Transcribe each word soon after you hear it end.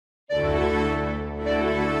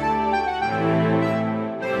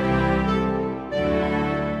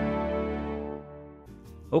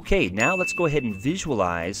Okay, now let's go ahead and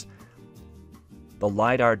visualize the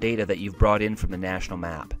Lidar data that you've brought in from the national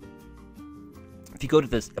map. If you go to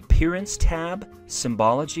the Appearance tab,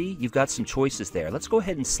 Symbology, you've got some choices there. Let's go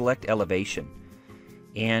ahead and select Elevation.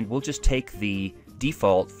 And we'll just take the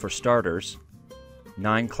default for starters,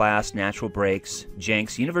 9 class, natural breaks,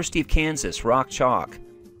 Jenks, University of Kansas, rock chalk.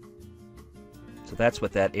 So that's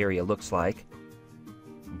what that area looks like.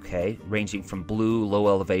 Okay, ranging from blue, low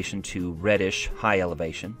elevation, to reddish, high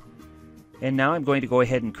elevation. And now I'm going to go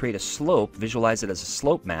ahead and create a slope, visualize it as a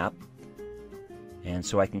slope map. And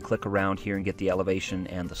so I can click around here and get the elevation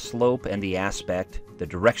and the slope and the aspect, the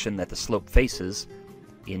direction that the slope faces,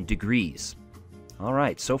 in degrees.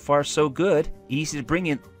 Alright, so far so good. Easy to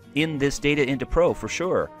bring in this data into Pro for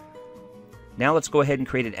sure. Now let's go ahead and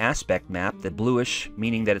create an aspect map, the bluish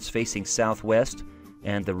meaning that it's facing southwest,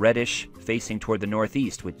 and the reddish facing toward the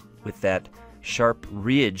northeast with that sharp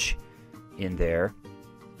ridge in there,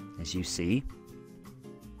 as you see.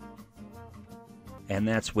 And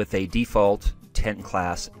that's with a default 10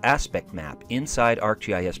 class aspect map inside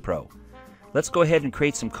ArcGIS Pro. Let's go ahead and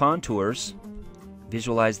create some contours.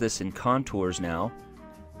 Visualize this in contours now.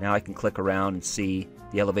 Now I can click around and see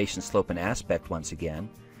the elevation, slope, and aspect once again.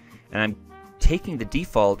 And I'm taking the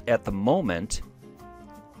default at the moment,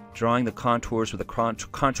 drawing the contours with a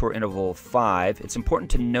contour interval of 5. It's important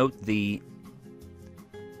to note the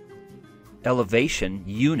elevation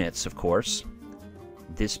units, of course,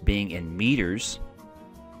 this being in meters.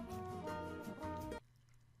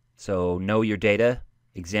 So know your data,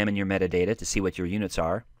 examine your metadata to see what your units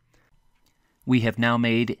are. We have now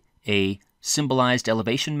made a symbolized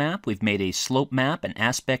elevation map, we've made a slope map, an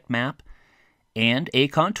aspect map, and a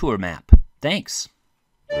contour map. Thanks.